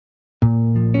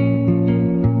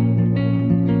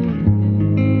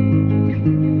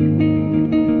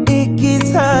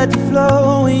start to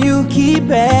flow and you keep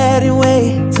adding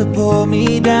weight to pull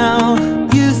me down.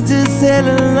 Used to sail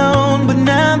alone, but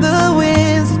now the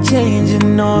winds are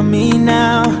changing on me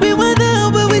now. We went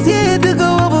down, but we're scared to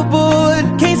go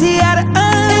overboard. Can't see eye to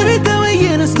eye every time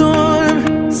we in a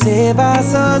storm. Save our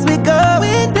souls, we're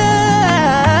going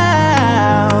down.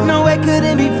 Nowhere could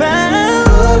it be found.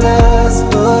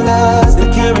 Pull us, the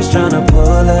current's tryna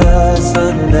pull us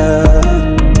under.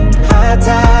 High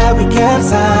tide, we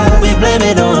capsize, we blame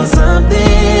it on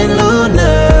something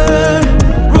lunar.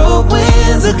 Rogue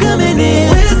winds are coming in,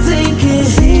 we're sinking.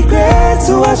 Secrets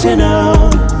are washing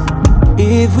out.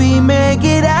 If we make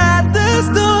it out the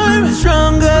storm, we're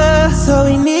stronger. So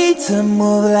we need to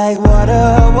move like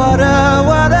water, water,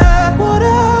 water,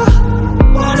 water.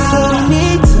 So we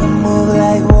need to move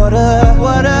like water,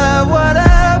 water,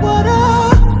 water, water.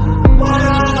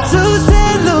 Too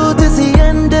shallow to see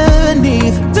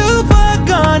underneath, too far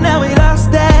gone, now we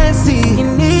lost that sea. You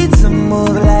need to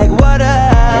move like water.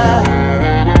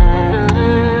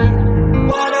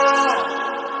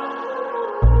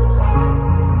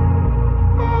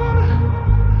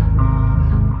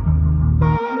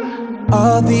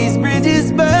 All these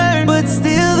bridges burn, but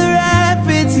still the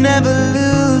rapids never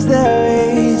lose their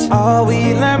age. All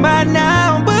we learn by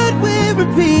now, but we're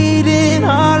repeating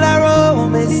all our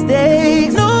old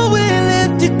mistakes. Nowhere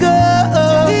left to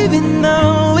go, even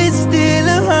though it's still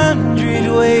 100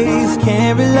 ways.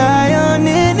 Can't rely on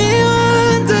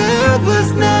anyone to help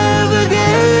us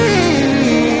navigate.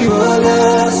 Pull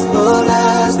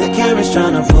us, the current's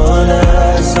tryna pull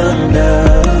us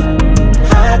under.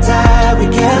 High tide, we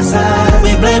capsize,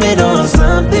 we blame it on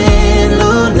something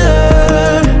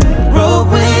lunar. Rogue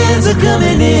winds are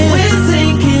coming in, we're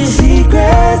sinking.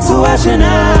 Secrets are washing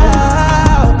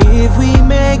out. If we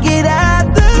make it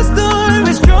out the storm,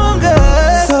 we're stronger.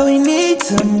 So we need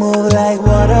to move like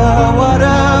water,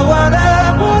 water, water,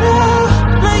 water.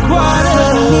 Like water. So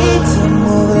we need to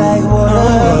move like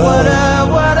water, water,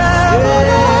 water,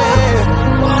 water.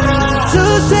 To